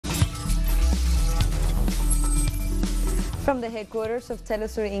From the headquarters of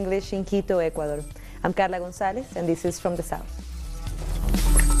Telesur English in Quito, Ecuador, I'm Carla Gonzalez, and this is From the South.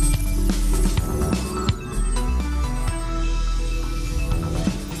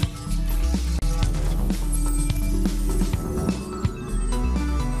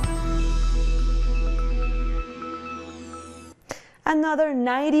 Another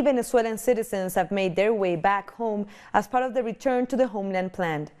 90 Venezuelan citizens have made their way back home as part of the Return to the Homeland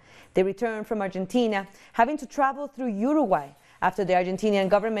plan. They returned from Argentina, having to travel through Uruguay after the Argentinian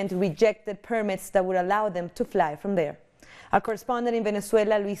government rejected permits that would allow them to fly from there. Our correspondent in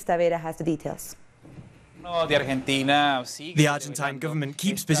Venezuela, Luis Tavera, has the details. The Argentine government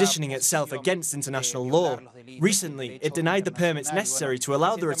keeps positioning itself against international law. Recently, it denied the permits necessary to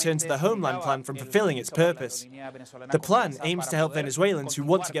allow the Return to the Homeland plan from fulfilling its purpose. The plan aims to help Venezuelans who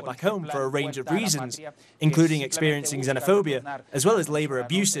want to get back home for a range of reasons, including experiencing xenophobia, as well as labor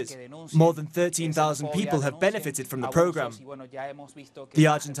abuses. More than 13,000 people have benefited from the program. The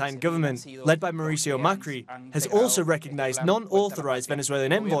Argentine government, led by Mauricio Macri, has also recognized non-authorized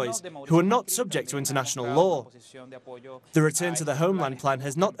Venezuelan envoys who are not subject to international law. The Return to the Homeland plan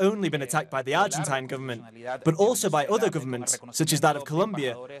has not only been attacked by the Argentine government, but also by other governments, such as that of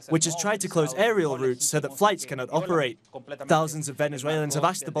Colombia, which has tried to close aerial routes so that flights cannot operate. Thousands of Venezuelans have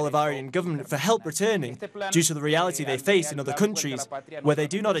asked the Bolivarian government for help returning due to the reality they face in other countries, where they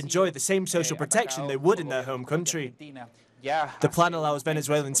do not enjoy the same social protection they would in their home country. The plan allows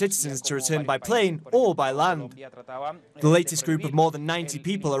Venezuelan citizens to return by plane or by land. The latest group of more than 90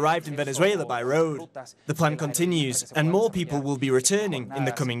 people arrived in Venezuela by road. The plan continues, and more people will be returning in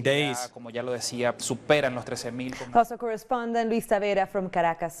the coming days. Also correspondent Luis Tavera from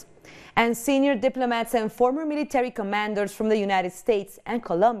Caracas. And senior diplomats and former military commanders from the United States and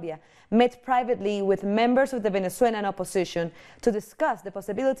Colombia met privately with members of the Venezuelan opposition to discuss the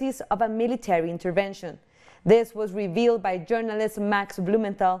possibilities of a military intervention. This was revealed by journalist Max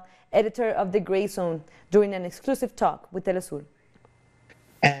Blumenthal, editor of The Gray Zone, during an exclusive talk with Telesur.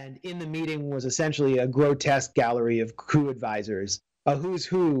 And in the meeting was essentially a grotesque gallery of coup advisors, a who's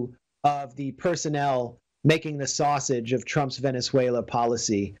who of the personnel making the sausage of Trump's Venezuela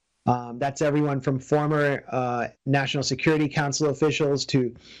policy. That's everyone from former National Security Council officials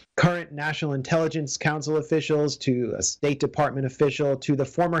to current National Intelligence Council officials to a State Department official to the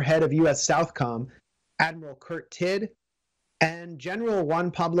former head of U.S. Southcom, Admiral Kurt Tidd, and General Juan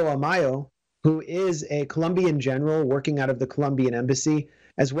Pablo Amayo, who is a Colombian general working out of the Colombian embassy,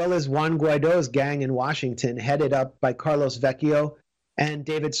 as well as Juan Guaido's gang in Washington, headed up by Carlos Vecchio, and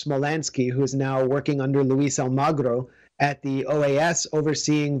David Smolansky, who is now working under Luis Almagro at the OAS,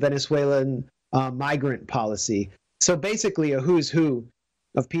 overseeing Venezuelan migrant policy. So basically a who's who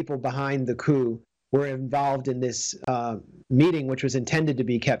of people behind the coup were involved in this meeting, which was intended to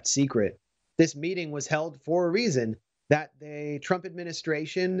be kept secret. This meeting was held for a reason, that the Trump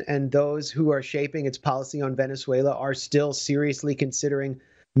administration and those who are shaping its policy on Venezuela are still seriously considering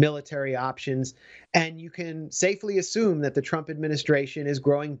military options. And you can safely assume that the Trump administration is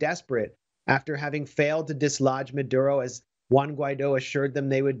growing desperate after having failed to dislodge Maduro, as Juan Guaido assured them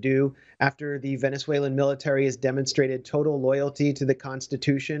they would do, after the Venezuelan military has demonstrated total loyalty to the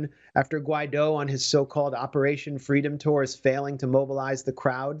Constitution, after Guaido on his so-called Operation Freedom Tour is failing to mobilize the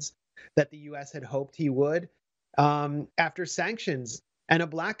crowds that the U.S. had hoped he would, after sanctions and a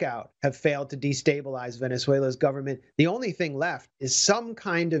blackout have failed to destabilize Venezuela's government. The only thing left is some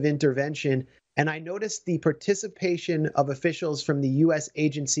kind of intervention, and I noticed the participation of officials from the U.S.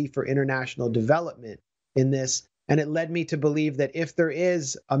 Agency for International Development in this, and it led me to believe that if there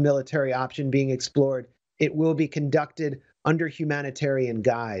is a military option being explored, it will be conducted under humanitarian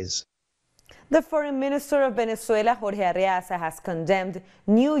guise. The Foreign Minister of Venezuela, Jorge Arreaza, has condemned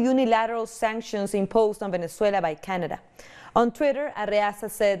new unilateral sanctions imposed on Venezuela by Canada. On Twitter, Arreaza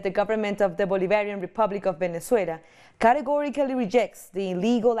said the government of the Bolivarian Republic of Venezuela categorically rejects the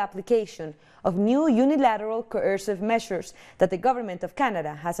illegal application of new unilateral coercive measures that the government of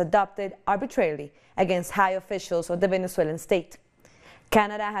Canada has adopted arbitrarily against high officials of the Venezuelan state.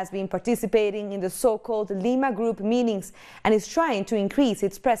 Canada has been participating in the so-called Lima Group meetings and is trying to increase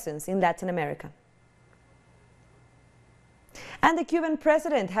its presence in Latin America. And the Cuban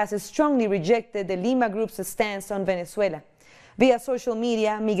president has strongly rejected the Lima Group's stance on Venezuela. Via social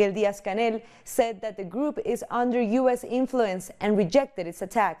media, Miguel Díaz-Canel said that the group is under U.S. influence and rejected its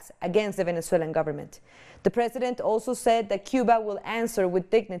attacks against the Venezuelan government. The president also said that Cuba will answer with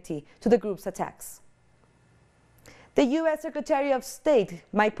dignity to the group's attacks. The U.S. Secretary of State,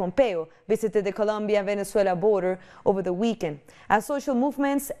 Mike Pompeo, visited the Colombia-Venezuela border over the weekend as social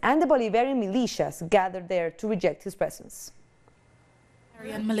movements and the Bolivarian militias gathered there to reject his presence.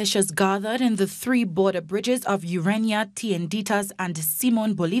 Militias gathered in the three border bridges of Urania, Tienditas and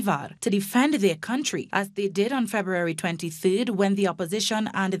Simón Bolívar to defend their country, as they did on February 23rd when the opposition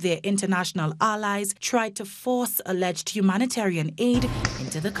and their international allies tried to force alleged humanitarian aid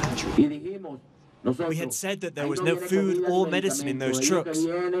into the country. We had said that there was no food or medicine in those trucks.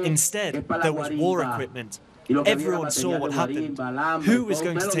 Instead, there was war equipment. Everyone saw what happened. Who is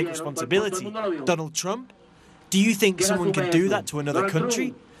going to take responsibility? Donald Trump? Do you think someone can do that to another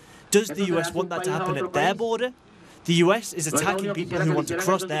country? Does the US want that to happen at their border? The US is attacking people who want to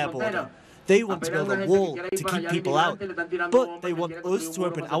cross their border. They want to build a wall to keep people out. But they want us to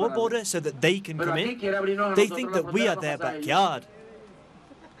open our border so that they can come in. They think that we are their backyard.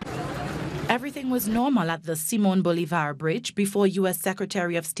 Everything was normal at the Simón Bolívar Bridge before U.S.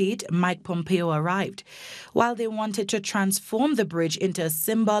 Secretary of State Mike Pompeo arrived. While they wanted to transform the bridge into a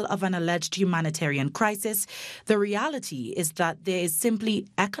symbol of an alleged humanitarian crisis, the reality is that there is simply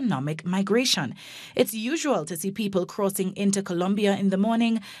economic migration. It's usual to see people crossing into Colombia in the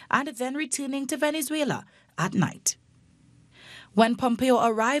morning and then returning to Venezuela at night. When Pompeo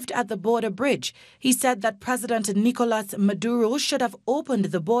arrived at the border bridge, he said that President Nicolás Maduro should have opened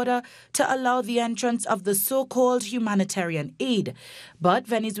the border to allow the entrance of the so-called humanitarian aid. But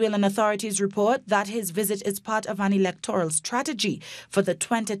Venezuelan authorities report that his visit is part of an electoral strategy for the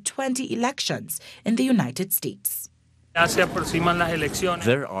 2020 elections in the United States.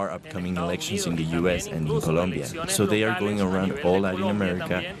 There are upcoming elections in the US and in Colombia, so they are going around all Latin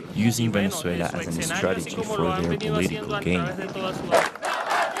America using Venezuela as a strategy for their political gain.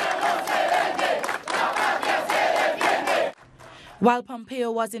 While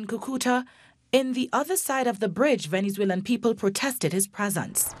Pompeo was in Cúcuta, in the other side of the bridge, Venezuelan people protested his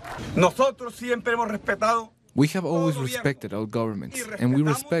presence. We have always respected our governments, and we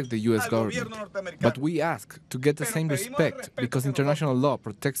respect the U.S. government. But we ask to get the same respect because international law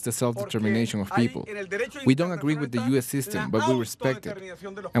protects the self-determination of people. We don't agree with the U.S. system, but we respect it.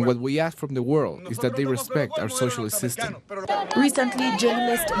 And what we ask from the world is that they respect our socialist system. Recently,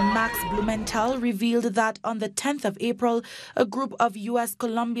 journalist Max Blumenthal revealed that on the 10th of April, a group of U.S.,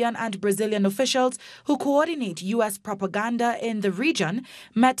 Colombian and Brazilian officials who coordinate U.S. propaganda in the region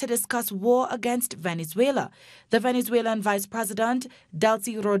met to discuss war against Venezuela. The Venezuelan Vice President,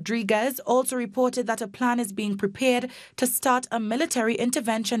 Delcy Rodriguez, also reported that a plan is being prepared to start a military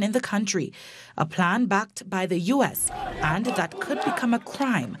intervention in the country, a plan backed by the U.S. and that could become a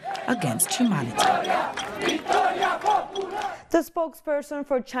crime against humanity. The spokesperson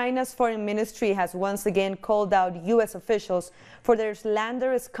for China's foreign ministry has once again called out U.S. officials for their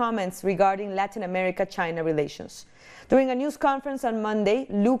slanderous comments regarding Latin America-China relations. During a news conference on Monday,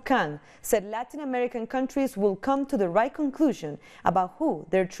 Lu Kang said Latin American countries will come to the right conclusion about who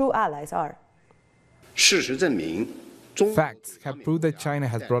their true allies are. Facts have proved that China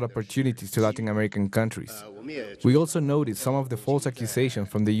has brought opportunities to Latin American countries. We also noticed some of the false accusations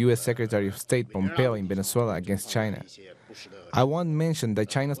from the U.S. Secretary of State Pompeo in Venezuela against China. I want to mention that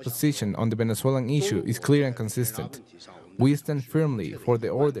China's position on the Venezuelan issue is clear and consistent. We stand firmly for the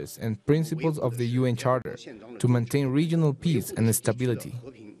orders and principles of the UN Charter to maintain regional peace and stability.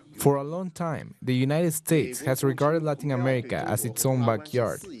 For a long time, the United States has regarded Latin America as its own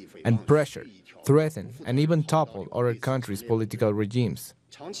backyard and pressured, threatened, and even toppled other countries' political regimes.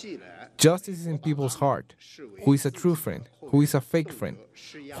 Justice is in people's heart. Who is a true friend? Who is a fake friend?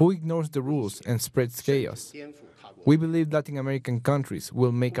 Who ignores the rules and spreads chaos? We believe Latin American countries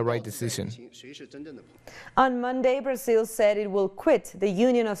will make a right decision. On Monday, Brazil said it will quit the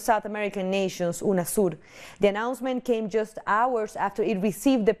Union of South American Nations, UNASUR. The announcement came just hours after it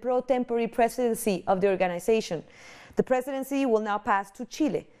received the pro-tempore presidency of the organization. The presidency will now pass to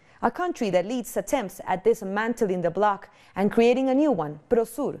Chile, a country that leads attempts at dismantling the bloc and creating a new one,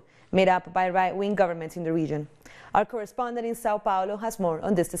 PROSUR, made up by right-wing governments in the region. Our correspondent in Sao Paulo has more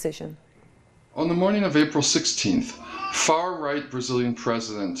on this decision. On the morning of April 16th, far-right Brazilian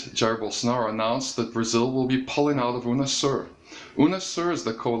President Jair Bolsonaro announced that Brazil will be pulling out of UNASUR. UNASUR is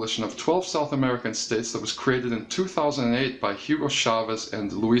the coalition of 12 South American states that was created in 2008 by Hugo Chavez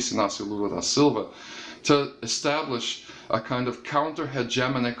and Luiz Inácio Lula da Silva to establish a kind of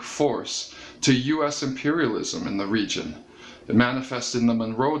counter-hegemonic force to U.S. imperialism in the region. It manifested in the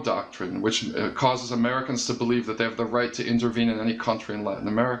Monroe Doctrine, which causes Americans to believe that they have the right to intervene in any country in Latin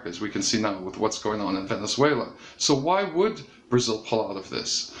America, as we can see now with what's going on in Venezuela. So why would Brazil pull out of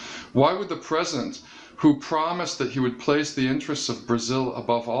this? Why would the president, who promised that he would place the interests of Brazil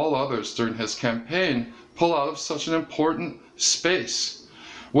above all others during his campaign, pull out of such an important space?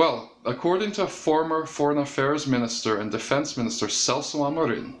 Well, according to former Foreign Affairs Minister and Defense Minister Celso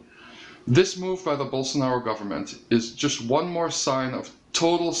Amorim, this move by the Bolsonaro government is just one more sign of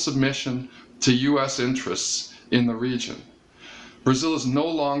total submission to U.S. interests in the region. Brazil is no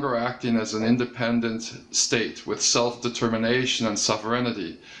longer acting as an independent state with self-determination and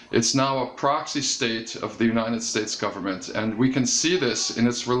sovereignty. It's now a proxy state of the United States government, and we can see this in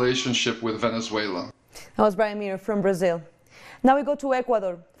its relationship with Venezuela. That was Brian Muir from Brazil. Now we go to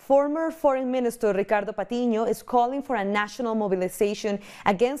Ecuador. Former Foreign Minister Ricardo Patiño is calling for a national mobilization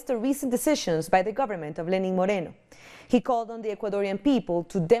against the recent decisions by the government of Lenín Moreno. He called on the Ecuadorian people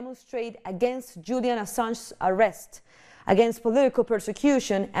to demonstrate against Julian Assange's arrest, against political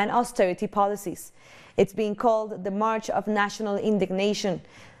persecution and austerity policies. It's being called the March of National Indignation.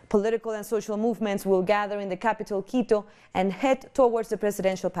 Political and social movements will gather in the capital, Quito, and head towards the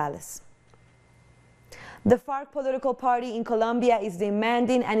presidential palace. The FARC political party in Colombia is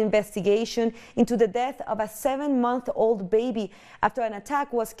demanding an investigation into the death of a 7-month-old baby after an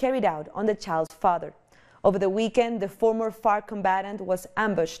attack was carried out on the child's father. Over the weekend, the former FARC combatant was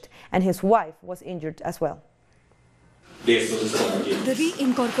ambushed and his wife was injured as well. The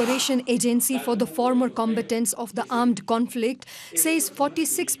Reincorporation Agency for the Former Combatants of the Armed Conflict says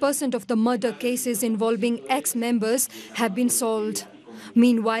 46% of the murder cases involving ex-members have been solved.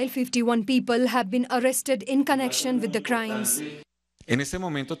 Meanwhile, 51 people have been arrested in connection with the crimes.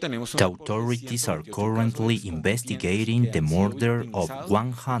 The authorities are currently investigating the murder of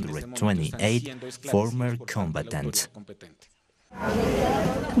 128 former combatants.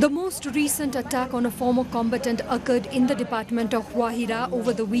 The most recent attack on a former combatant occurred in the department of Guajira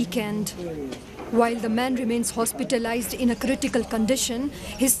over the weekend. While the man remains hospitalized in a critical condition,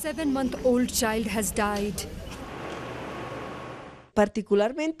 his 7-month-old child has died.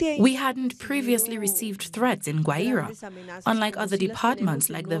 We hadn't previously received threats in Guaira, unlike other departments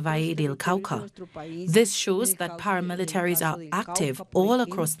like the Valle del Cauca. This shows that paramilitaries are active all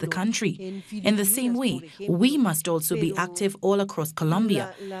across the country. In the same way, we must also be active all across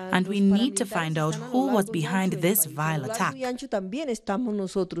Colombia, and we need to find out who was behind this vile attack.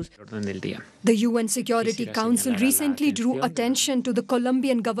 The UN Security Council recently drew attention to the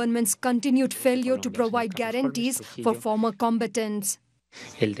Colombian government's continued failure to provide guarantees for former combatants.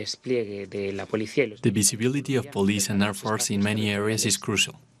 The visibility of police and air force in many areas is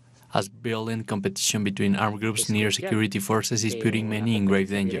crucial, as violent competition between armed groups near security forces is putting many in grave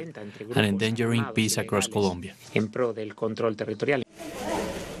danger and endangering peace across Colombia.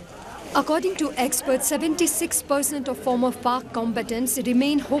 According to experts, 76% of former FARC combatants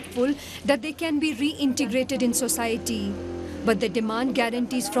remain hopeful that they can be reintegrated in society, but they demand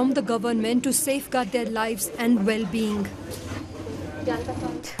guarantees from the government to safeguard their lives and well-being.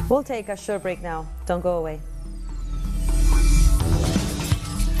 We'll take a short break now. Don't go away.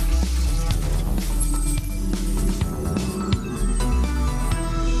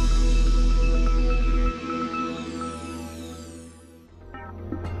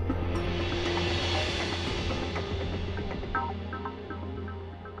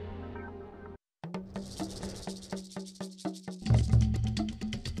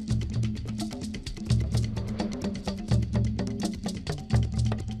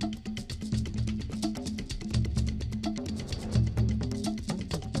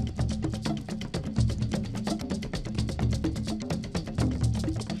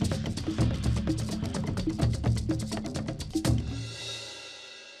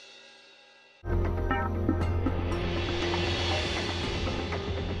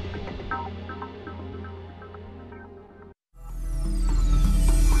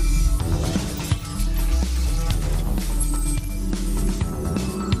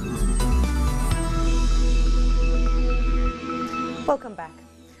 Welcome back.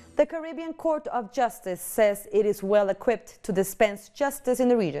 The Caribbean Court of Justice says it is well equipped to dispense justice in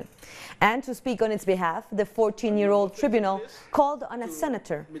the region. And to speak on its behalf, the 14-year-old tribunal called on a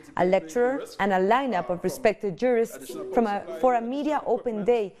senator, a lecturer, and a lineup of respected jurists for a media open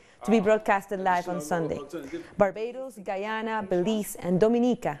day to be broadcasted live on Sunday. Barbados, Guyana, Belize, and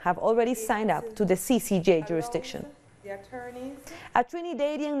Dominica have already signed up to the CCJ jurisdiction. A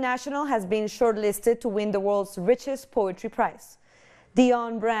Trinidadian national has been shortlisted to win the world's richest poetry prize.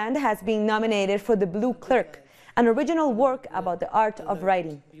 Dion Brand has been nominated for The Blue Clerk, an original work about the art of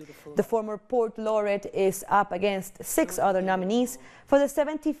writing. The former poet laureate is up against 6 other nominees for the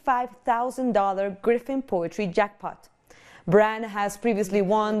 $75,000 Griffin Poetry Jackpot. Brand has previously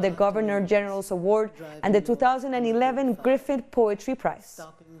won the Governor General's Award and the 2011 Griffin Poetry Prize.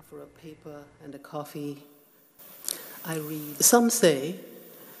 Stopping for a paper and a coffee, I read. Some say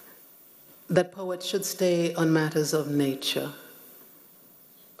that poets should stay on matters of nature,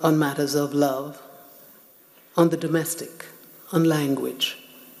 on matters of love, on the domestic, on language,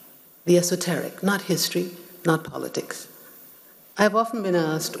 the esoteric, not history, not politics, I've often been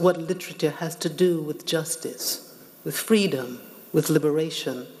asked what literature has to do with justice, with freedom, with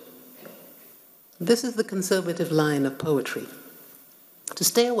liberation. This is the conservative line of poetry. To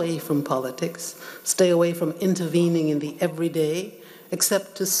stay away from politics, stay away from intervening in the everyday,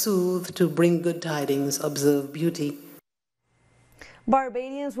 except to soothe, to bring good tidings, observe beauty.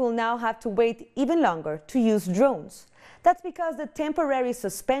 Barbadians will now have to wait even longer to use drones. That's because the temporary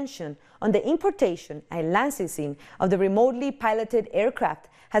suspension on the importation and licensing of the remotely piloted aircraft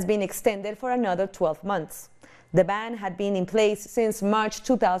has been extended for another 12 months. The ban had been in place since March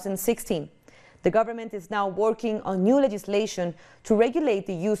 2016. The government is now working on new legislation to regulate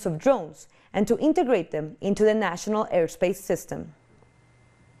the use of drones and to integrate them into the national airspace system.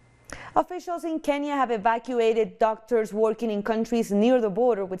 Officials in Kenya have evacuated doctors working in countries near the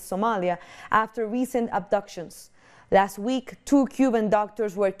border with Somalia after recent abductions. Last week, 2 Cuban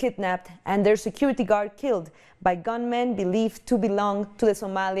doctors were kidnapped and their security guard killed by gunmen believed to belong to the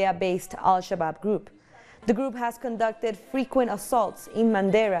Somalia-based Al-Shabaab group. The group has conducted frequent assaults in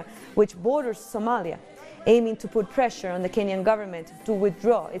Mandera, which borders Somalia, aiming to put pressure on the Kenyan government to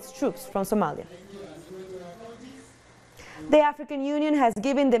withdraw its troops from Somalia. The African Union has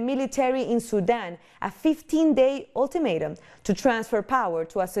given the military in Sudan a 15-day ultimatum to transfer power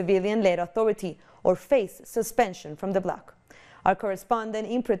to a civilian-led authority or face suspension from the bloc. Our correspondent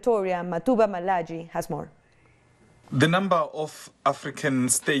in Pretoria, Matuba Malaji, has more. The number of African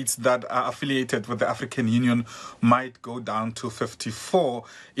states that are affiliated with the African Union might go down to 54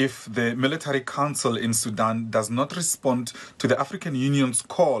 if the military council in Sudan does not respond to the African Union's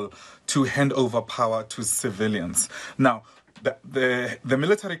call to hand over power to civilians. Now, the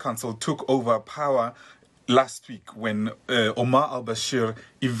military council took over power last week when Omar al-Bashir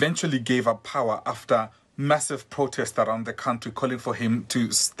eventually gave up power after massive protests around the country calling for him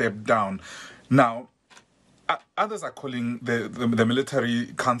to step down. Now, others are calling the military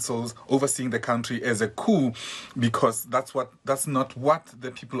councils overseeing the country as a coup because that's not what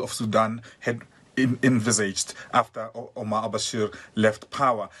the people of Sudan had envisaged after Omar al-Bashir left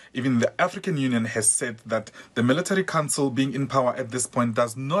power. Even the African Union has said that the military council being in power at this point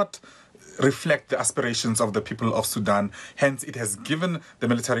does not reflect the aspirations of the people of Sudan. Hence, it has given the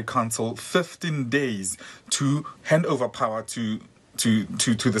military council 15 days to hand over power to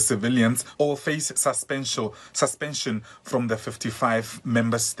the civilians or face suspension from the 55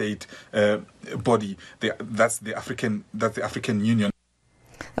 member state body. That's the African Union.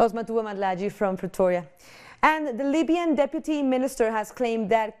 That was Matuba Madlaji from Pretoria. And the Libyan deputy minister has claimed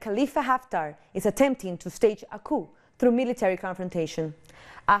that Khalifa Haftar is attempting to stage a coup through military confrontation.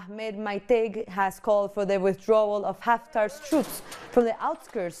 Ahmed Maiteg has called for the withdrawal of Haftar's troops from the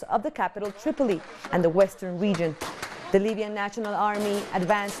outskirts of the capital Tripoli and the western region. The Libyan National Army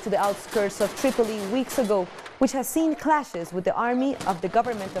advanced to the outskirts of Tripoli weeks ago, which has seen clashes with the army of the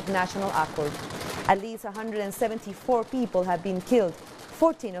Government of National Accord. At least 174 people have been killed.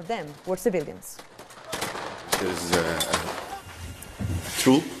 14 of them were civilians. There's a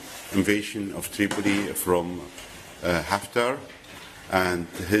troop invasion of Tripoli from Haftar and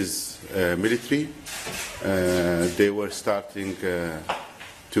his military. They were starting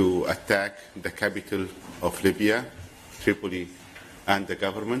to attack the capital of Libya, Tripoli, and the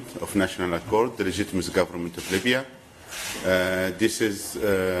government of National Accord, the legitimate government of Libya. This has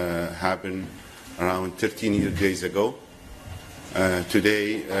happened around 13 days ago.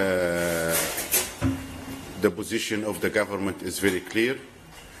 Today, the position of the government is very clear.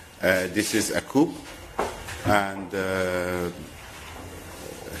 This is a coup, and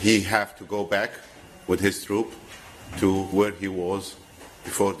he has to go back with his troop to where he was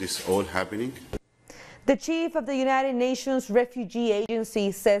before this all happening. The chief of the United Nations Refugee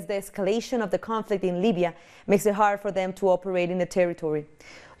Agency says the escalation of the conflict in Libya makes it hard for them to operate in the territory.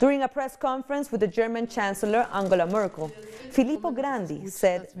 During a press conference with the German Chancellor Angela Merkel, Filippo Grandi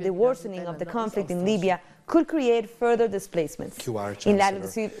said the worsening of the conflict in Libya could create further displacements. In light of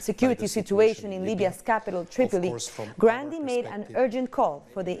the security situation in Libya's capital, Tripoli, Grandi made an urgent call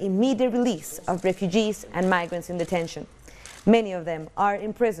for the immediate release of refugees and migrants in detention. Many of them are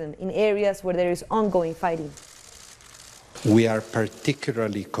imprisoned in areas where there is ongoing fighting. We are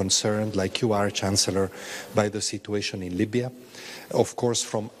particularly concerned, like you are, Chancellor, by the situation in Libya. Of course,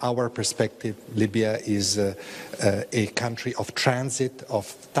 from our perspective, Libya is a country of transit of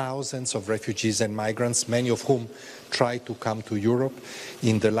thousands of refugees and migrants, many of whom try to come to Europe.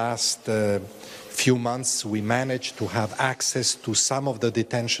 In the last few months, we managed to have access to some of the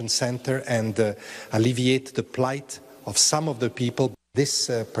detention centers and alleviate the plight of some of the people. This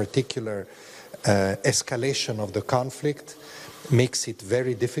particular escalation of the conflict makes it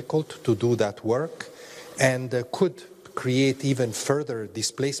very difficult to do that work and could could create even further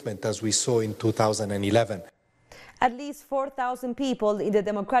displacement as we saw in 2011. At least 4,000 people in the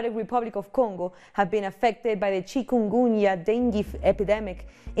Democratic Republic of Congo have been affected by the chikungunya dengue epidemic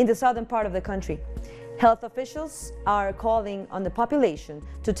in the southern part of the country. Health officials are calling on the population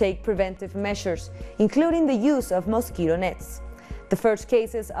to take preventive measures, including the use of mosquito nets. The first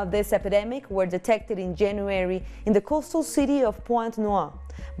cases of this epidemic were detected in January in the coastal city of Pointe-Noire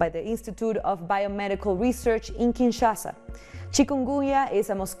by the Institute of Biomedical Research in Kinshasa. Chikungunya is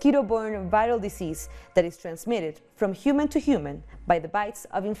a mosquito-borne viral disease that is transmitted from human to human by the bites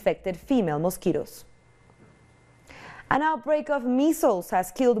of infected female mosquitoes. An outbreak of measles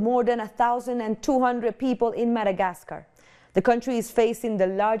has killed more than 1,200 people in Madagascar. The country is facing the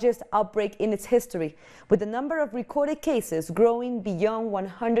largest outbreak in its history, with the number of recorded cases growing beyond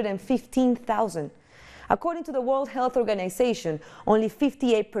 115,000. According to the World Health Organization, only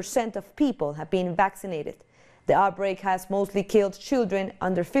 58% of people have been vaccinated. The outbreak has mostly killed children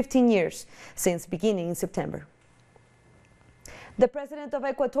under 15 years since beginning in September. The president of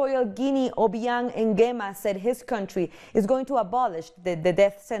Equatorial Guinea, Obiang Nguema, said his country is going to abolish the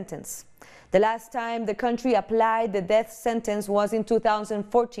death sentence. The last time the country applied the death sentence was in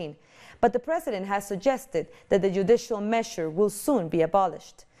 2014, but the president has suggested that the judicial measure will soon be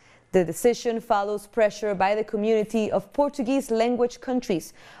abolished. The decision follows pressure by the community of Portuguese-language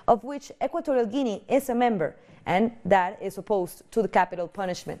countries, of which Equatorial Guinea is a member, and that is opposed to the capital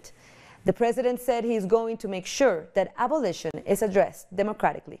punishment. The president said he is going to make sure that abolition is addressed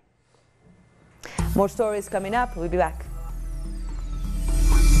democratically. More stories coming up. We'll be back.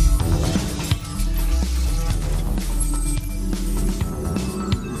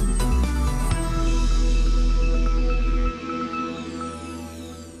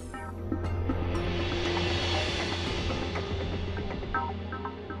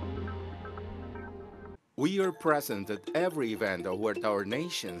 We are present at every event where our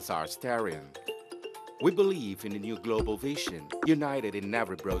nations are staring. We believe in a new global vision, united in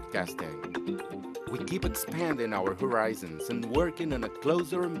every broadcasting. We keep expanding our horizons and working on a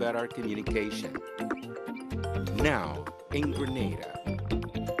closer and better communication. Now, in Grenada,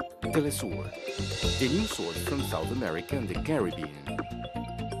 Telesur, the new source from South America and the Caribbean.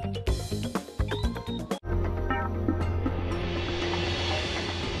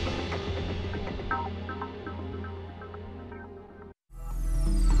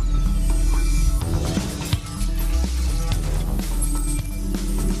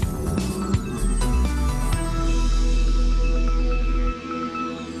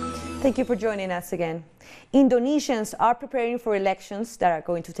 Thank you for joining us again. Indonesians are preparing for elections that are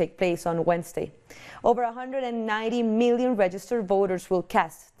going to take place on Wednesday. Over 190 million registered voters will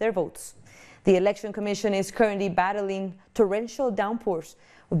cast their votes. The Election Commission is currently battling torrential downpours,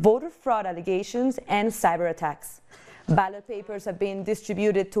 voter fraud allegations, and cyber attacks. Ballot papers have been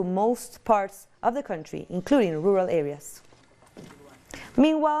distributed to most parts of the country, including rural areas.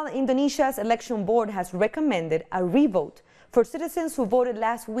 Meanwhile, Indonesia's election board has recommended a revote for citizens who voted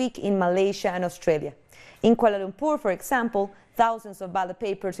last week in Malaysia and Australia. In Kuala Lumpur, for example, thousands of ballot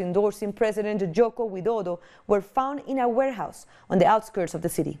papers endorsing President Joko Widodo were found in a warehouse on the outskirts of the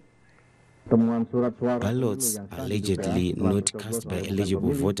city. Ballots allegedly not cast by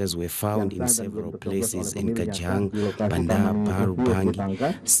eligible voters were found in several places in Kajang, Bandar Baru Bangi,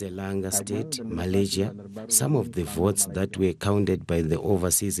 Selangor State, Malaysia. Some of the votes that were counted by the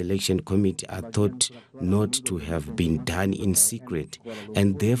Overseas Election Committee are thought not to have been done in secret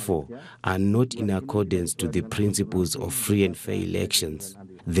and therefore are not in accordance to the principles of free and fair elections.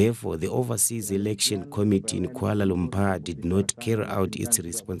 Therefore, the Overseas Election Committee in Kuala Lumpur did not carry out its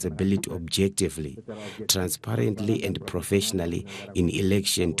responsibility objectively, transparently and professionally in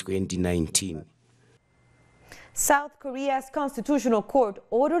election 2019. South Korea's Constitutional Court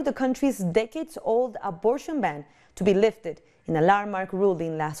ordered the country's decades-old abortion ban to be lifted in a landmark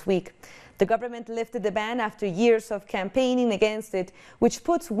ruling last week. The government lifted the ban after years of campaigning against it, which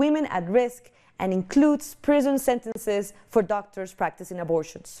puts women at risk and includes prison sentences for doctors practicing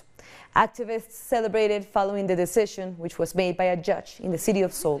abortions. Activists celebrated following the decision, which was made by a judge in the city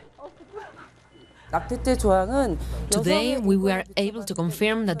of Seoul. Today, we were able to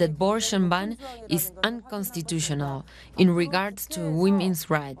confirm that the abortion ban is unconstitutional in regards to women's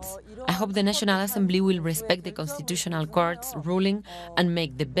rights. I hope the National Assembly will respect the Constitutional Court's ruling and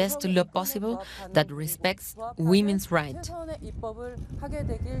make the best law possible that respects women's rights.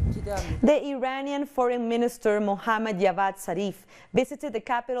 The Iranian Foreign Minister Mohammad Javad Zarif visited the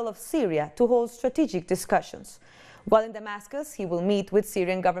capital of Syria to hold strategic discussions. While in Damascus, he will meet with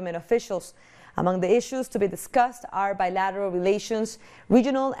Syrian government officials. Among the issues to be discussed are bilateral relations,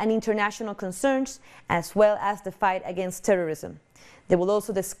 regional and international concerns, as well as the fight against terrorism. They will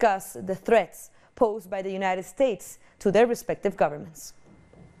also discuss the threats posed by the United States to their respective governments.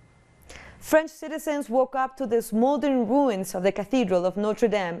 French citizens woke up to the smoldering ruins of the Cathedral of Notre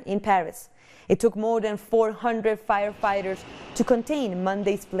Dame in Paris. It took more than 400 firefighters to contain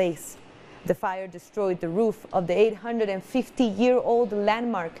Monday's blaze. The fire destroyed the roof of the 850-year-old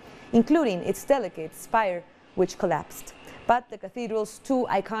landmark, including its delicate spire, which collapsed. But the cathedral's two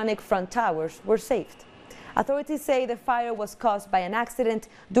iconic front towers were saved. Authorities say the fire was caused by an accident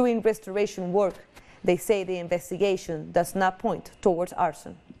during restoration work. They say the investigation does not point towards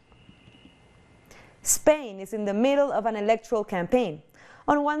arson. Spain is in the middle of an electoral campaign.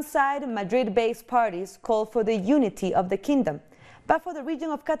 On one side, Madrid-based parties call for the unity of the kingdom. But for the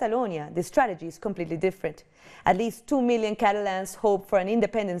region of Catalonia, the strategy is completely different. At least 2 million Catalans hope for an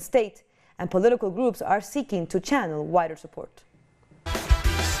independent state, and political groups are seeking to channel wider support.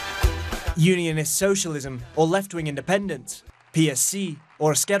 Unionist socialism or left-wing independence, PSC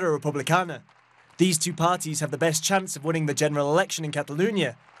or Esquerra Republicana. These two parties have the best chance of winning the general election in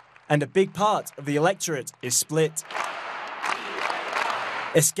Catalonia, and a big part of the electorate is split.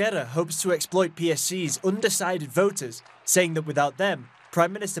 Esquerra hopes to exploit PSC's undecided voters, saying that without them,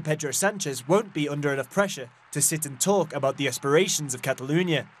 Prime Minister Pedro Sanchez won't be under enough pressure to sit and talk about the aspirations of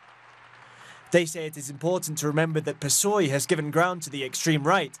Catalonia. They say it is important to remember that PSOE has given ground to the extreme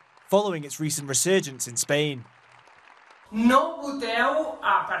right, following its recent resurgence in Spain. Do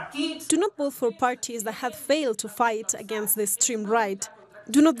not vote for parties that have failed to fight against the extreme right.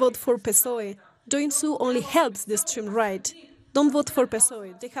 Do not vote for PSOE. Doing so only helps the extreme right. Don't vote for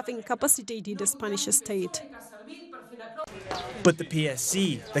PSOE. They have incapacitated the Spanish state. But the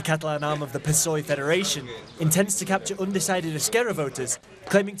PSC, the Catalan arm of the PSOE Federation, intends to capture undecided Esquerra voters,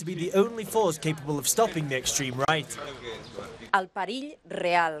 claiming to be the only force capable of stopping the extreme right.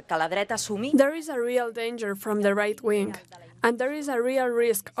 There is a real danger from the right wing, and there is a real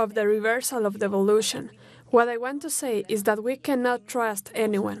risk of the reversal of the evolution. What I want to say is that we cannot trust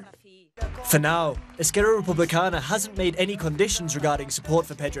anyone. For now, Esquerra Republicana hasn't made any conditions regarding support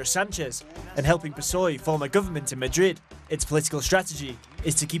for Pedro Sanchez and helping PSOE form a government in Madrid. Its political strategy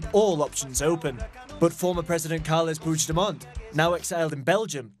is to keep all options open. But former President Carles Puigdemont, now exiled in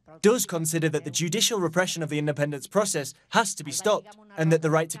Belgium, does consider that the judicial repression of the independence process has to be stopped and that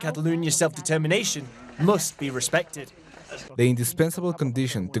the right to Catalonia's self-determination must be respected. The indispensable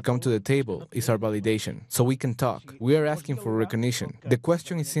condition to come to the table is our validation, so we can talk. We are asking for recognition. The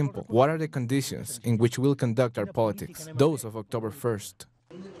question is simple. What are the conditions in which we'll conduct our politics? Those of October 1st.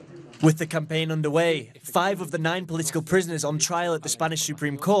 With the campaign underway, 5 of the 9 political prisoners on trial at the Spanish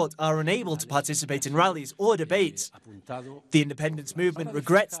Supreme Court are unable to participate in rallies or debates. The independence movement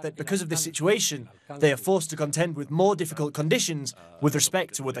regrets that because of this situation, they are forced to contend with more difficult conditions with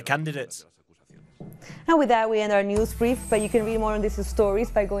respect to other candidates. And with that, we end our news brief, but you can read more on these stories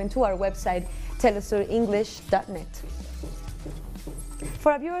by going to our website, telesurenglish.net.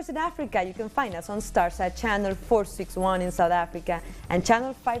 For our viewers in Africa, you can find us on Starsat Channel 461 in South Africa and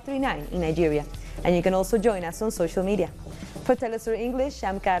Channel 539 in Nigeria. And you can also join us on social media. For Telesur English,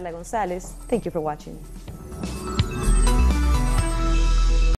 I'm Carla Gonzalez. Thank you for watching.